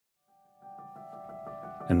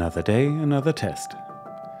Another day, another test.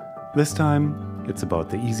 This time it's about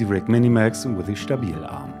the Easyrig Minimax with the Stabil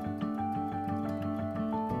arm.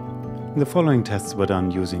 The following tests were done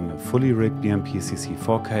using a fully rigged BMP-CC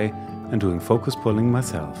 4K and doing focus pulling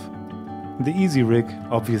myself. The Easyrig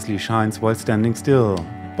obviously shines while standing still,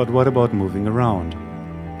 but what about moving around?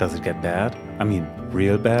 Does it get bad? I mean,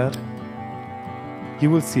 real bad? You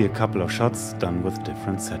will see a couple of shots done with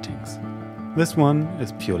different settings. This one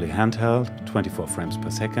is purely handheld, 24 frames per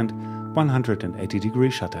second, 180-degree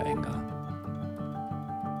shutter angle.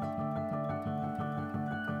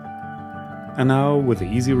 And now with the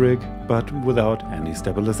Easyrig, but without any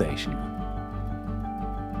stabilization.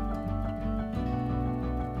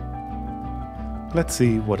 Let's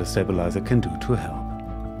see what a stabilizer can do to help.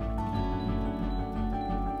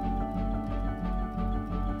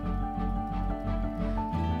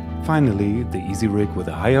 Finally, the Easyrig with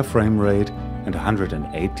a higher frame rate and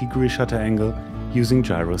 108-degree shutter angle using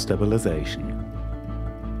gyro stabilization.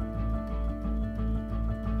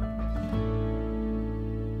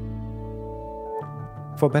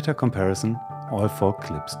 For better comparison, all 4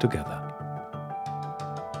 clips together.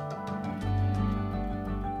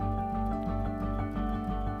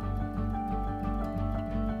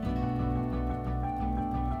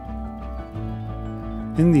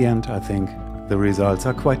 In the end, I think the results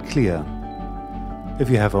are quite clear. If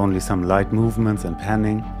you have only some light movements and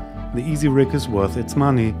panning, the Easyrig is worth its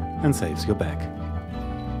money and saves your back.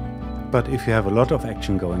 But if you have a lot of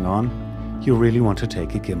action going on, you really want to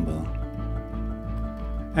take a gimbal.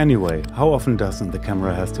 Anyway, how often doesn't the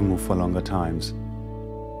camera has to move for longer times?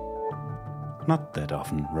 Not that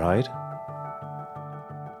often, right?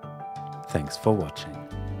 Thanks for watching.